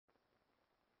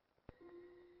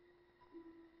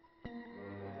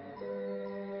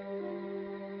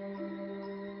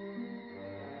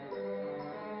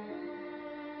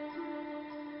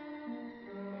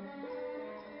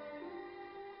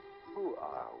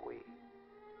are we?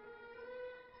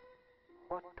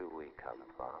 What do we come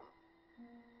from?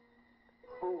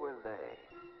 Who were they,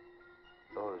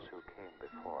 those who came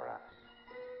before us?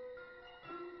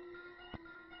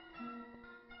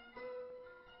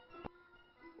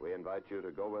 We invite you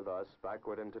to go with us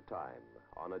backward into time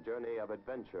on a journey of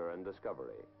adventure and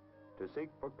discovery, to seek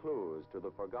for clues to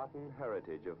the forgotten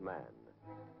heritage of man,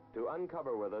 to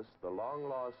uncover with us the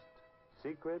long-lost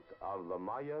secret of the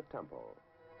Maya Temple.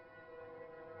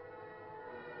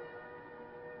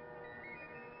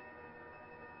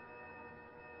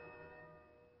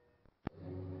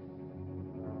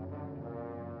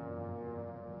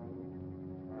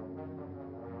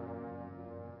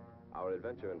 Our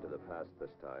adventure into the past this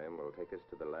time will take us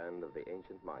to the land of the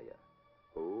ancient Maya,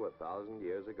 who, 1,000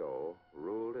 years ago,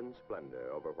 ruled in splendor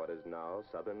over what is now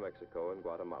southern Mexico and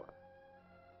Guatemala.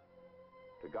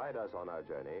 To guide us on our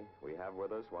journey, we have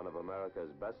with us one of America's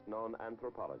best-known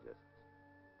anthropologists,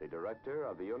 the director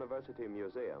of the University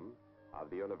Museum of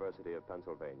the University of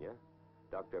Pennsylvania,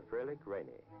 Dr. Froelich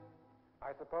Rainey.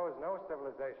 I suppose no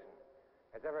civilization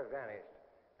has ever vanished,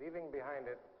 leaving behind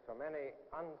it so many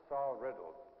unsolved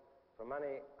riddles, so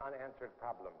many unanswered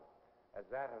problems as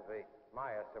that of the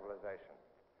Maya civilization.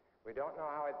 We don't know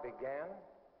how it began.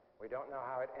 We don't know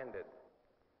how it ended.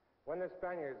 When the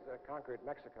Spaniards conquered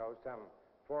Mexico some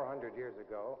 400 years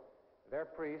ago, their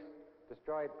priests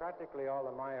destroyed practically all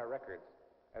the Maya records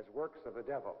as works of the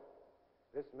devil.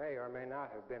 This may or may not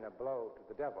have been a blow to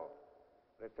the devil,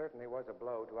 but it certainly was a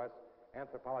blow to us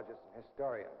anthropologists and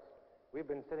historians. We've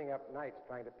been sitting up nights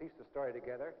trying to piece the story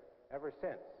together ever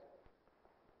since.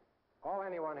 All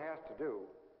anyone has to do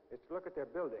is to look at their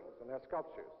buildings and their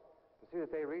sculptures to see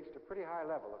that they reached a pretty high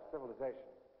level of civilization.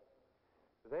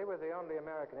 They were the only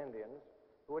American Indians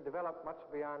who had developed much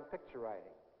beyond picture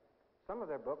writing. Some of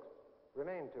their books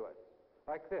remain to us,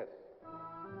 like this.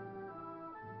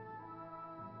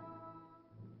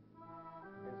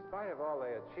 In spite of all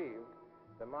they achieved,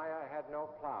 the Maya had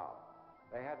no plow.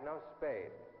 They had no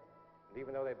spade. And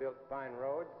even though they built fine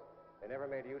roads, they never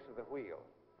made use of the wheel.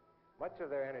 Much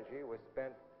of their energy was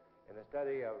spent in the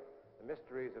study of the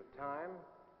mysteries of time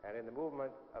and in the movement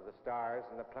of the stars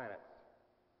and the planets.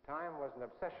 Time was an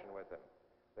obsession with them.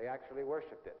 They actually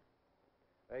worshipped it.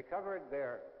 They covered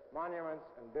their monuments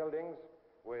and buildings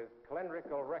with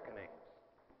calendrical reckonings.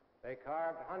 They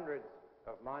carved hundreds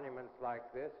of monuments like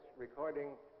this,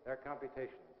 recording their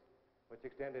computations, which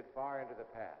extended far into the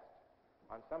past.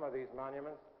 On some of these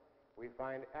monuments, we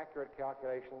find accurate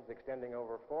calculations extending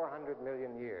over 400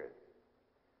 million years.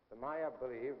 The Maya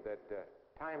believed that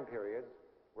time periods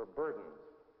were burdens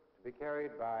to be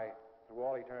carried through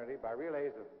all eternity by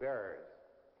relays of bearers.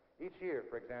 Each year,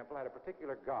 for example, had a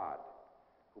particular god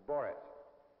who bore it,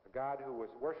 a god who was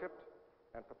worshipped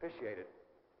and propitiated.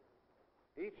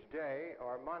 Each day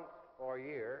or month or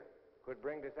year could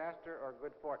bring disaster or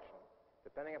good fortune,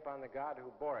 depending upon the god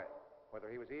who bore it, whether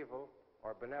he was evil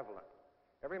or benevolent.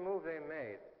 Every move they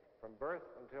made, from birth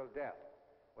until death,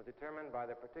 was determined by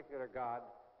the particular god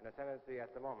in ascendancy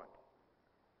at the moment.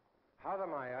 How the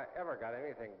Maya ever got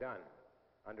anything done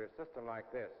under a system like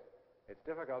this, it's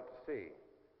difficult to see,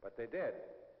 but they did.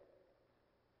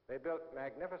 They built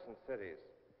magnificent cities,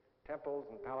 temples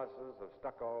and palaces of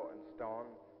stucco and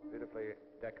stone, beautifully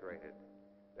decorated.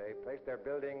 They placed their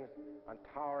buildings on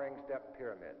towering step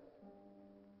pyramids.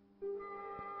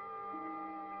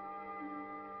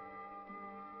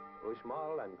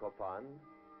 Uxmal and Copan,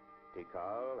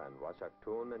 Tikal and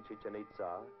Huacactun and Chichen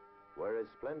Itza were as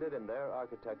splendid in their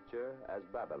architecture as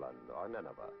Babylon or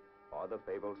Nineveh or the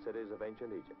fabled cities of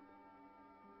ancient Egypt.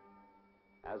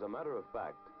 As a matter of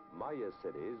fact, Maya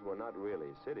cities were not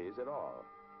really cities at all.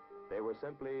 They were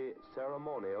simply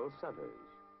ceremonial centers,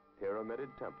 pyramided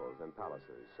temples and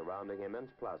palaces surrounding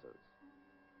immense plazas.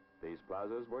 These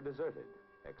plazas were deserted,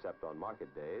 except on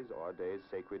market days or days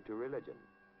sacred to religion.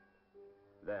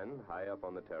 Then, high up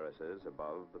on the terraces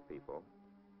above the people,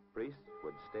 priests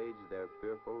would stage their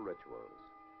fearful rituals,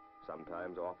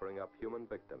 sometimes offering up human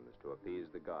victims to appease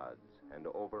the gods and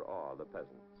to overawe the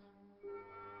peasants.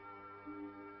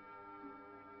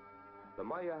 The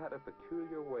Maya had a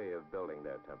peculiar way of building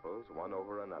their temples, one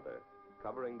over another,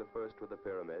 covering the first with a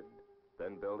pyramid,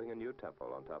 then building a new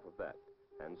temple on top of that,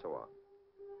 and so on.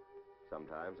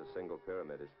 Sometimes a single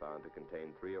pyramid is found to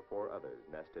contain 3 or 4 others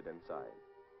nested inside.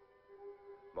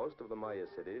 Most of the Maya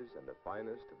cities and the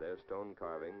finest of their stone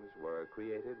carvings were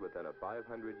created within a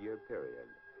 500-year period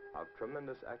of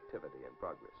tremendous activity and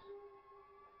progress.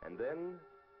 And then,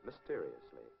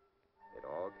 mysteriously, it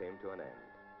all came to an end.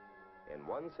 In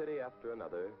one city after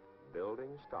another,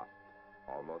 building stopped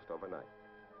almost overnight.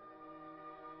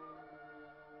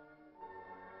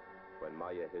 When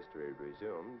Maya history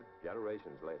resumed,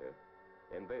 generations later,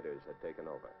 invaders had taken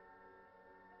over.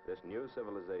 This new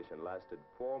civilization lasted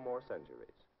 4 more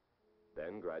centuries.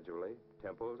 Then, gradually,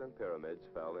 temples and pyramids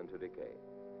fell into decay.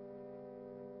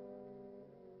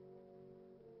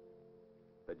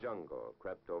 The jungle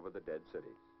crept over the dead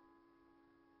cities.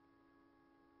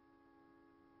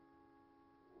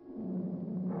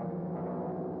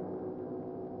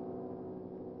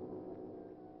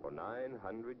 For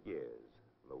 900 years,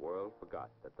 the world forgot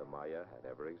that the Maya had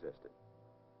ever existed.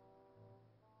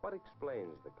 What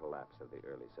explains the collapse of the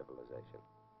early civilization?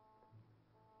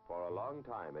 For a long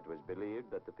time, it was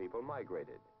believed that the people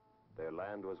migrated. Their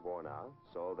land was worn out,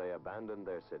 so they abandoned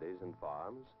their cities and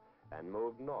farms and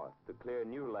moved north to clear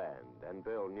new land and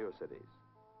build new cities.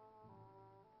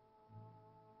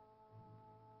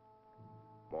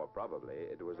 More probably,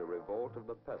 it was a revolt of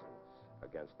the peasants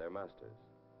against their masters,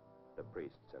 the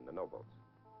priests and the nobles.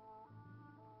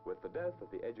 With the death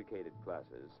of the educated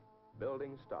classes,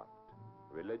 building stopped,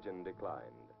 religion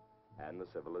declined, and the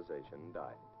civilization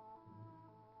died.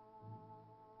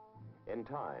 In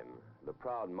time, the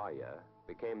proud Maya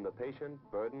became the patient,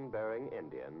 burden-bearing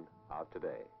Indian of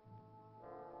today.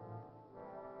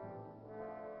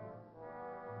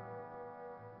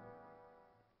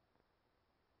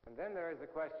 And then there is the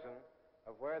question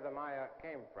of where the Maya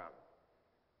came from.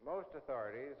 Most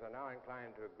authorities are now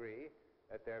inclined to agree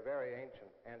that their very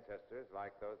ancient ancestors,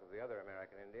 like those of the other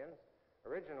American Indians,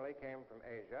 originally came from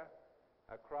Asia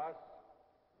across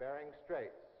Bering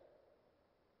Straits.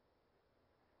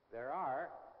 There are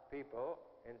people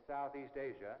in Southeast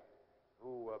Asia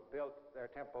who built their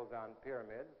temples on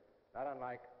pyramids, not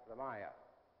unlike the Maya.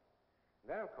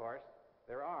 Then, of course,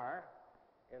 there are,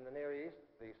 in the Near East,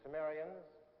 the Sumerians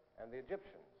and the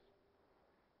Egyptians,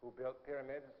 who built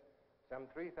pyramids some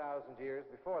 3,000 years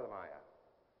before the Maya.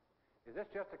 Is this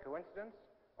just a coincidence,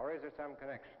 or is there some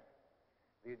connection?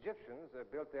 The Egyptians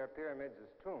built their pyramids as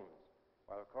tombs,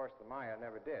 while, of course, the Maya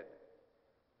never did.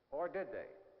 Or did they?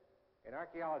 In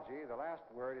archaeology, the last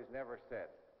word is never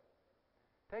said.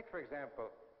 Take, for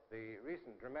example, the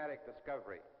recent dramatic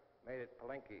discovery made at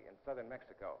Palenque in southern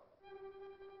Mexico.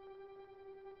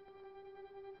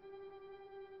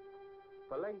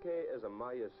 Palenque is a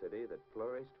Maya city that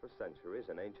flourished for centuries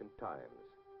in ancient times.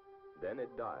 Then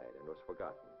it died and was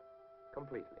forgotten,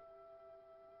 completely.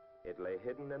 It lay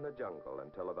hidden in the jungle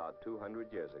until about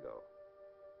 200 years ago.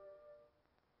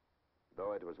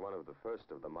 Though it was one of the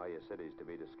first of the Maya cities to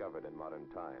be discovered in modern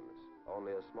times,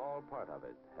 only a small part of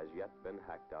it has yet been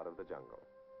hacked out of the jungle.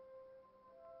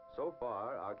 So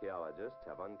far, archaeologists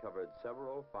have uncovered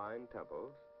several fine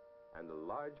temples and a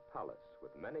large palace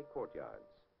with many courtyards.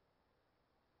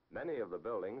 Many of the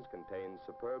buildings contain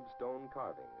superb stone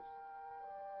carvings.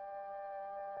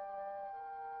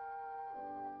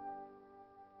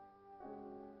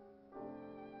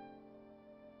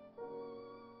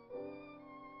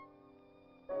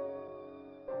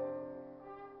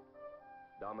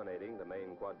 Dominating the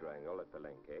main quadrangle at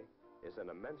Palenque is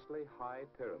an immensely high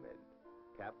pyramid,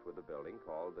 capped with a building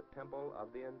called the Temple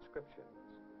of the Inscriptions,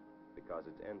 because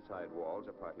its inside walls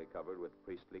are partly covered with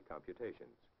priestly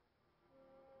computations.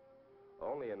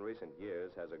 Only in recent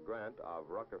years has a grant of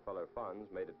Rockefeller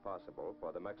funds made it possible for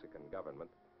the Mexican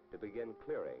government to begin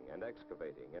clearing and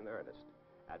excavating in earnest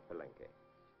at Palenque.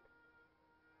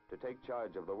 To take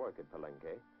charge of the work at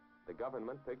Palenque, the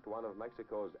government picked one of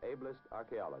Mexico's ablest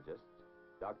archaeologists,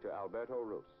 Dr. Alberto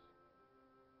Ruz.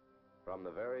 From the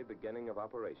very beginning of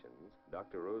operations,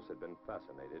 Dr. Ruz had been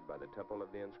fascinated by the Temple of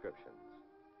the Inscriptions.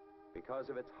 Because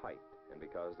of its height and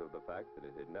because of the fact that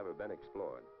it had never been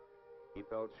explored, he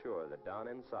felt sure that down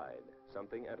inside,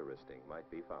 something interesting might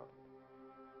be found.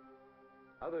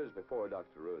 Others before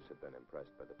Dr. Ruz had been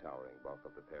impressed by the towering bulk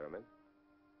of the pyramid.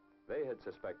 They had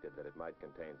suspected that it might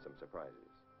contain some surprises.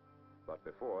 But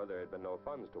before, there had been no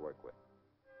funds to work with.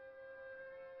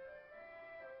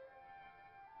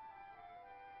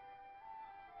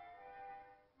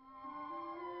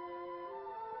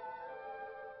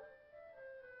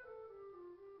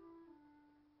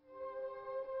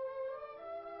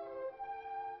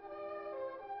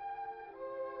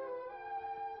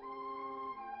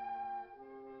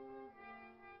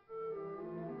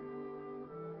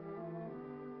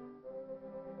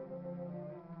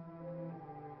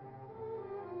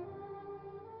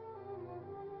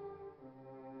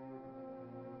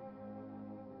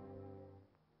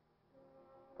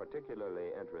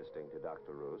 Particularly interesting to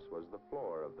Dr. Ruz was the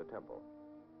floor of the temple,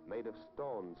 made of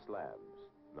stone slabs,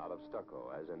 not of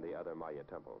stucco as in the other Maya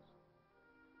temples.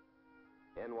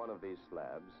 In one of these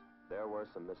slabs, there were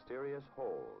some mysterious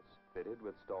holes fitted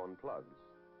with stone plugs.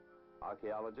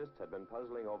 Archaeologists had been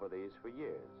puzzling over these for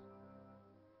years,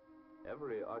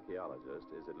 Every archaeologist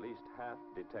is at least half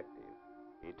detective,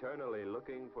 eternally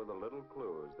looking for the little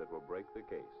clues that will break the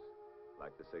case,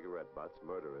 like the cigarette butts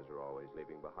murderers are always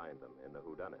leaving behind them in the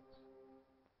whodunits.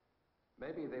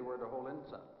 Maybe they were to hold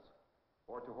incense.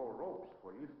 Or to hold ropes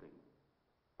for lifting.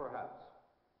 Perhaps.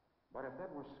 But if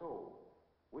that were so,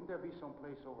 wouldn't there be some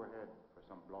place overhead for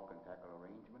some block and tackle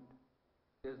arrangement?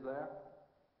 Is there?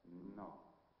 No.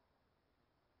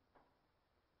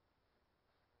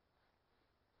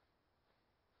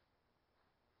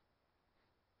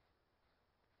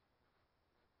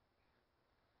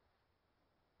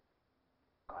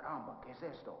 Caramba, ¿qué es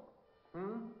esto?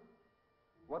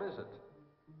 What is it?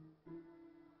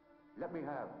 Let me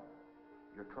have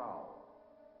your trowel.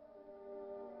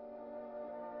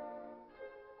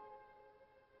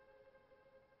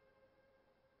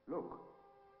 Look,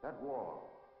 that wall.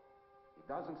 It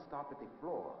doesn't stop at the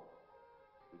floor.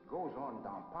 It goes on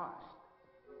down past.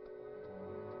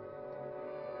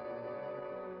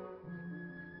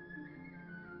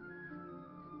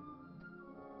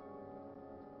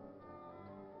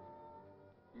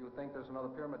 You think there's another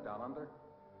pyramid down under?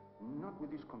 Not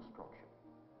with this construction.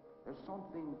 There's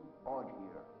something odd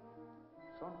here.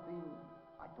 Something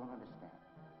I don't understand.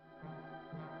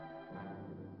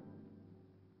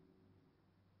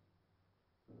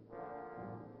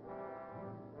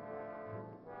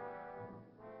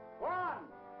 Juan!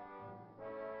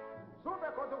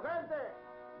 ¡Sube con tu gente!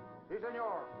 Sí,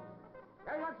 señor.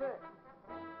 ¡Vénganse!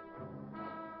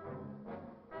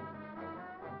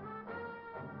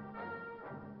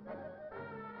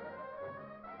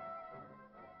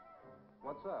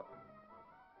 What's up?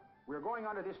 We're going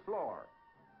under this floor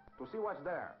to see what's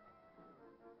there.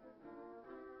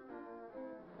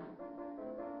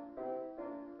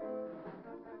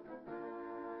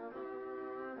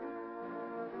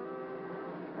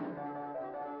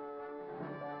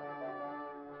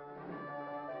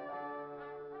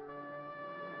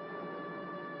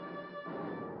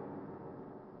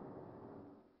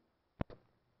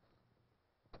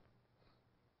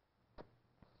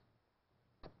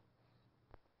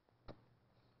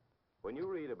 When you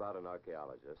read about an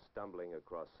archaeologist stumbling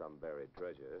across some buried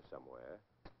treasure somewhere,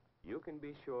 you can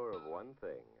be sure of one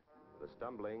thing. The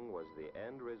stumbling was the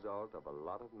end result of a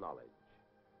lot of knowledge,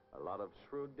 a lot of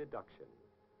shrewd deduction,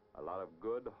 a lot of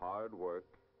good, hard work,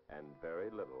 and very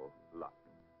little luck.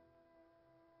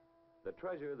 The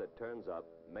treasure that turns up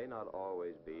may not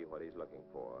always be what he's looking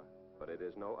for, but it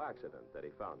is no accident that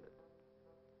he found it.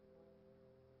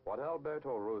 What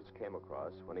Alberto Ruz came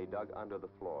across when he dug under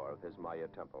the floor of his Maya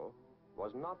temple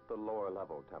was not the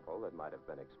lower-level temple that might have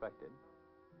been expected.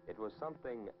 It was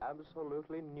something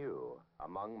absolutely new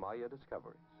among Maya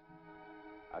discoveries.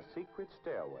 A secret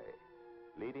stairway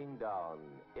leading down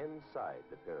inside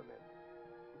the pyramid.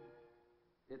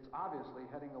 It's obviously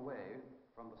heading away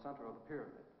from the center of the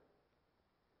pyramid.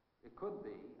 It could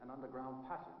be an underground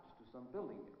passage to some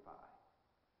building nearby.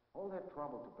 All that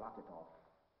trouble to block it off.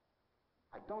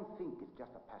 I don't think it's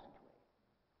just a passageway.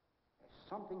 There's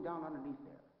something down underneath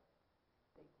there.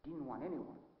 They didn't want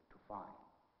anyone to find.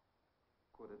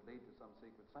 Could it lead to some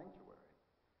secret sanctuary?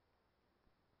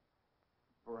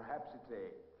 Perhaps it's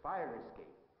a fire escape.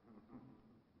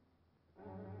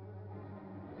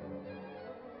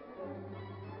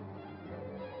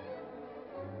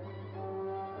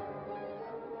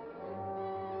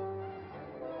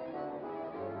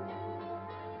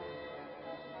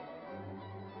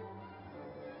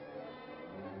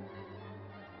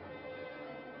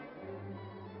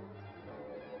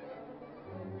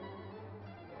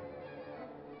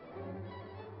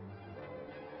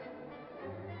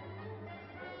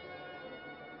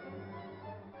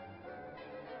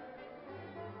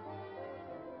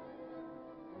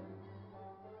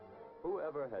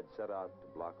 Whoever had set out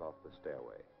to block off the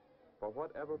stairway, for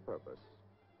whatever purpose,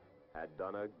 had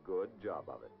done a good job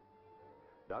of it.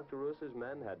 Dr. Roos's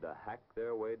men had to hack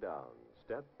their way down,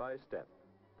 step by step,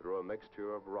 through a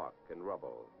mixture of rock and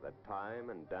rubble that time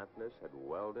and dampness had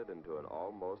welded into an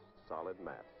almost solid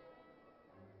mass.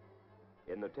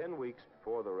 In the 10 weeks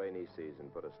before the rainy season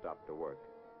put a stop to work,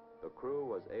 the crew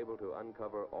was able to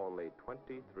uncover only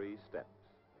 23 steps.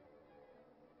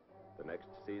 The next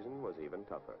season was even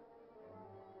tougher.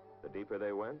 The deeper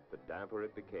they went, the damper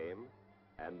it became,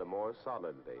 and the more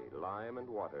solidly lime and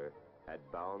water had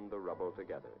bound the rubble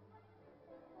together.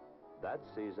 That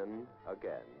season,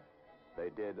 again, they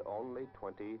did only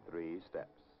 23 steps.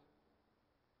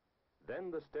 Then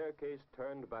the staircase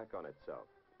turned back on itself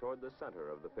toward the center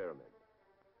of the pyramid.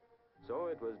 So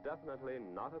it was definitely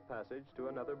not a passage to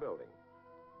another building.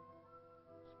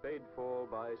 Spadeful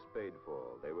by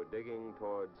spadeful, they were digging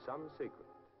toward some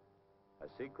secret, a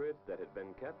secret that had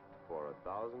been kept for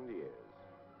 1,000 years.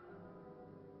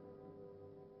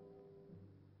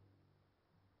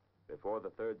 Before the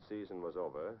third season was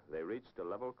over, they reached a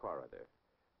level corridor,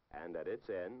 and at its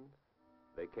end,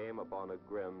 they came upon a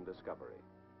grim discovery.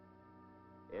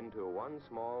 Into one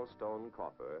small stone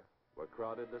coffer were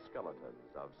crowded the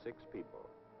skeletons of 6 people,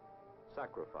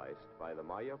 sacrificed by the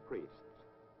Maya priests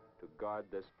to guard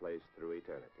this place through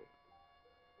eternity.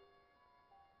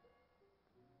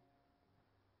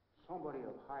 Somebody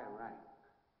of high rank.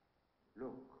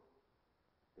 Look,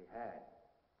 the head,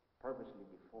 purposely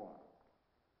deformed.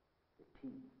 The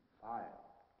teeth, filed.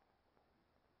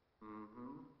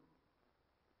 Mm-hmm.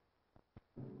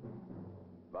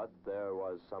 But there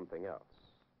was something else.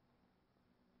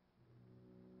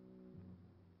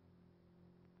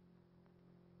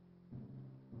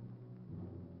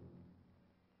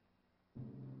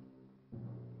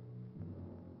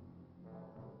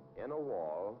 In a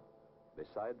wall,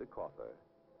 beside the coffer,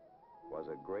 was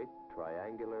a great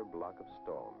triangular block of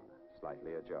stone,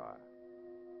 slightly ajar.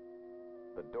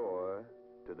 The door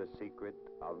to the secret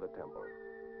of the temple.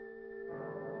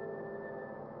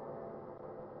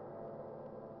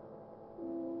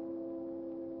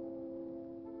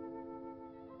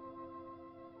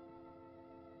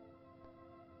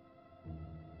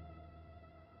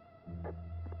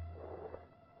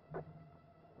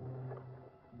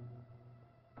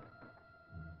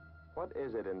 What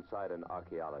is it inside an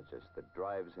archaeologist that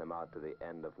drives him out to the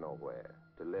end of nowhere,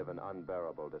 to live in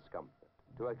unbearable discomfort,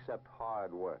 to accept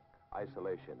hard work,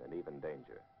 isolation, and even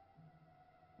danger?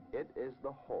 It is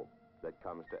the hope that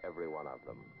comes to every one of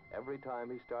them, every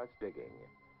time he starts digging,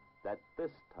 that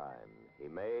this time he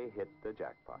may hit the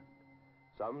jackpot.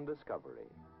 Some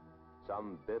discovery,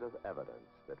 some bit of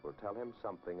evidence that will tell him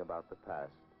something about the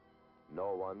past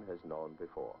no one has known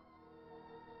before.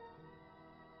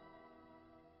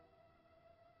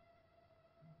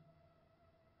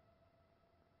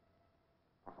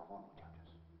 Por favor, muchachos.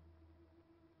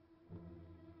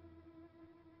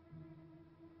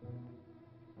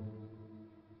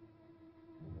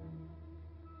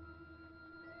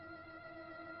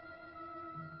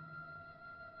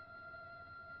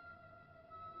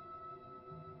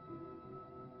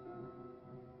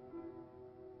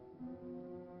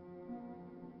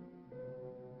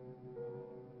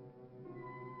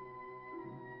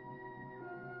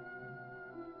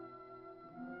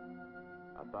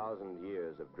 1,000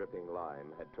 years of dripping lime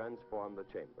had transformed the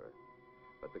chamber,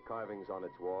 but the carvings on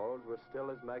its walls were still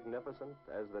as magnificent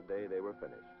as the day they were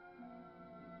finished.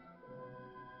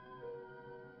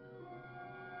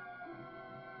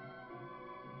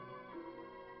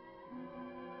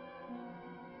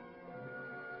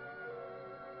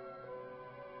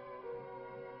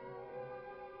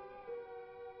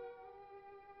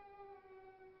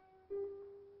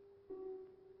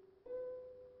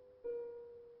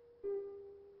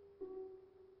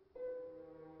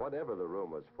 Whatever the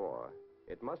room was for,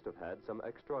 it must have had some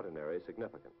extraordinary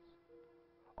significance.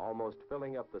 Almost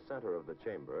filling up the center of the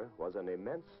chamber was an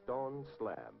immense stone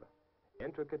slab,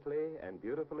 intricately and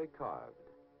beautifully carved,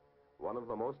 one of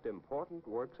the most important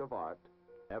works of art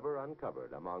ever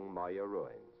uncovered among Maya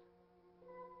ruins.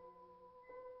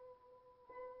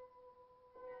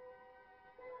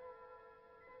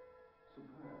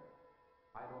 Superb.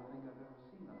 I don't think I've ever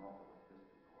seen an altar like this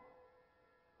before.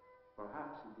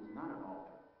 Perhaps it is not an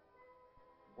altar.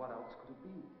 What else could it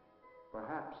be?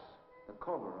 Perhaps the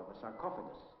cover of a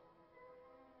sarcophagus.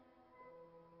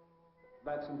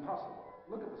 That's impossible.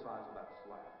 Look at the size of that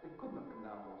slab. It couldn't have come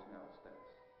down those narrow steps.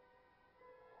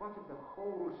 What if the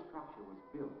whole structure was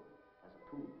built as a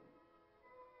tomb?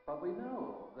 But we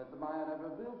know that the Maya never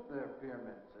built their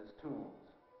pyramids as tombs.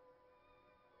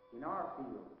 In our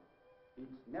field,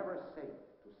 it's never safe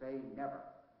to say never.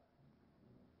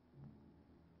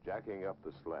 Jacking up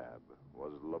the slab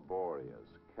was laborious,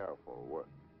 careful work.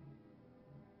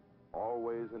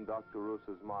 Always in Dr.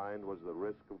 Roos's mind was the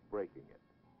risk of breaking it.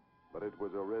 But it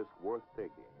was a risk worth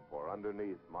taking, for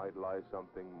underneath might lie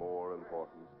something more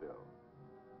important still.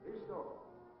 Listo.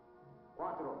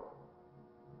 Cuatro.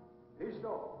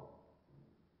 Listo.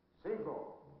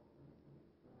 Cinco.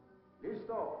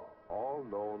 Listo. All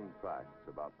known facts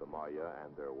about the Maya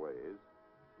and their ways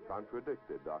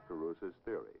contradicted Dr. Roos's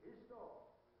theory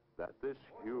that this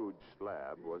huge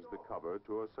slab was the cover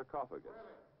to a sarcophagus,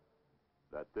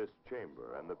 that this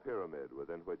chamber and the pyramid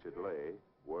within which it lay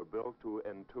were built to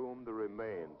entomb the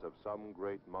remains of some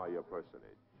great Maya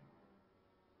personage.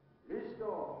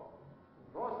 Listo.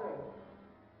 Doce.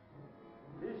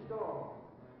 Listo.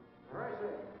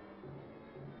 Trece.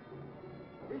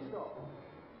 Listo.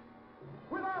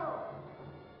 Cuidado!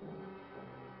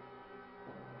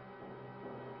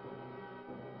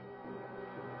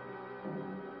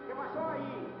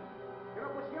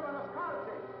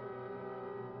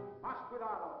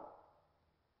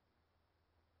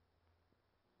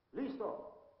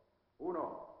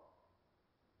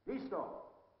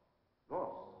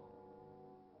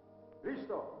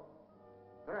 Listo.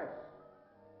 Tres.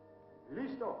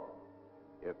 Listo.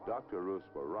 If Dr. Roos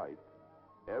were right,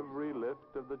 every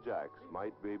lift of the jacks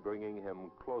might be bringing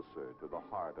him closer to the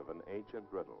heart of an ancient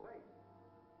riddle.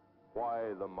 Why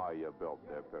the Maya built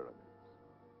their pyramids.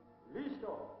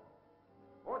 Listo.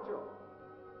 Ocho.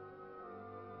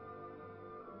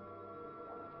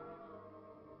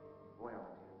 Bueno,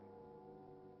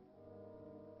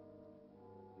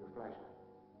 your flashlight.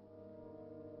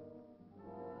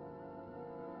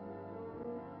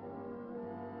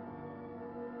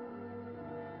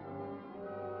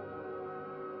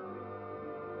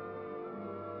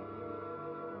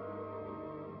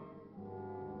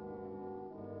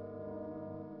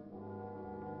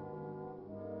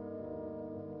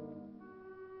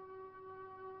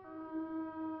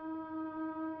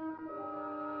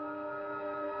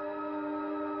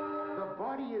 The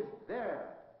body is there.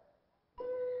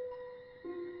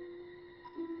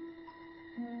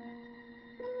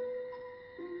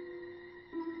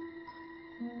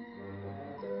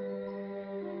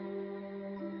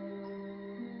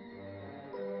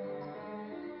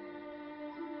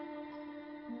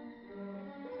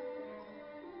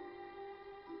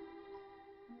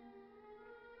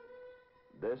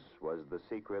 This was the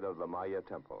secret of the Maya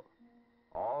temple.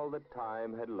 All that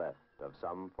time had left of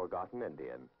some forgotten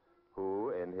Indian who,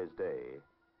 in his day,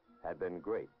 had been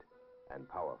great and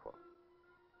powerful.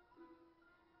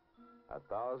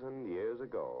 1,000 years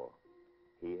ago,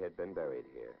 he had been buried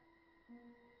here.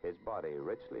 His body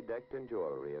richly decked in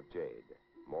jewelry of jade,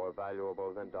 more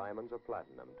valuable than diamonds or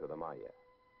platinum to the Maya.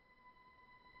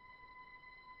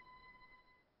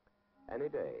 Any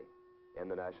day, in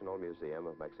the National Museum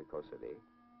of Mexico City,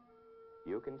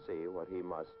 you can see what he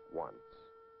must once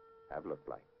have looked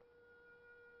like.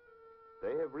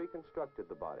 They have reconstructed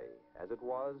the body as it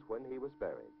was when he was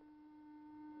buried.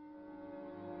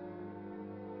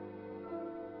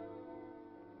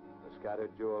 The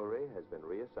scattered jewelry has been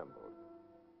reassembled.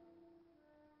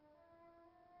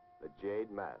 The jade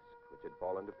mask, which had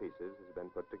fallen to pieces, has been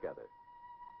put together.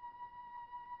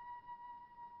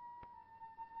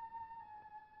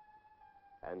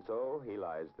 And so he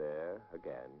lies there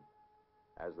again,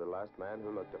 as the last man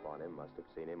who looked upon him must have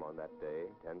seen him on that day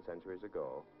 10 centuries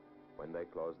ago when they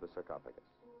closed the sarcophagus.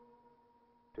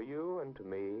 To you and to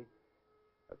me,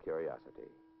 a curiosity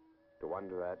to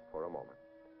wonder at for a moment.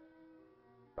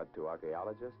 But to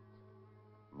archaeologists,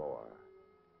 more,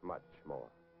 much more.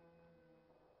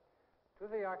 To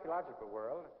the archaeological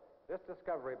world, this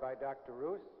discovery by Dr.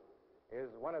 Roos is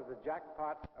one of the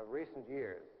jackpots of recent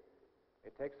years.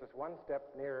 It takes us one step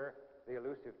nearer the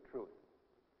elusive truth.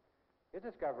 His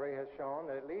discovery has shown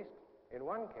that at least in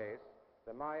one case,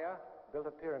 the Maya built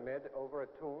a pyramid over a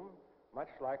tomb much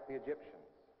like the Egyptians.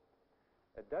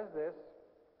 Does this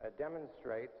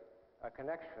demonstrate a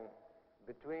connection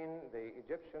between the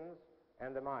Egyptians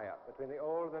and the Maya, between the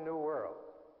old and the new world?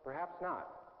 Perhaps not.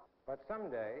 But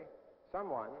someday,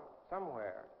 someone,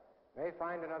 somewhere, may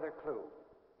find another clue.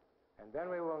 And then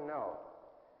we will know,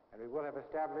 and we will have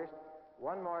established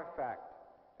one more fact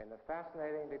in the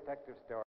fascinating detective story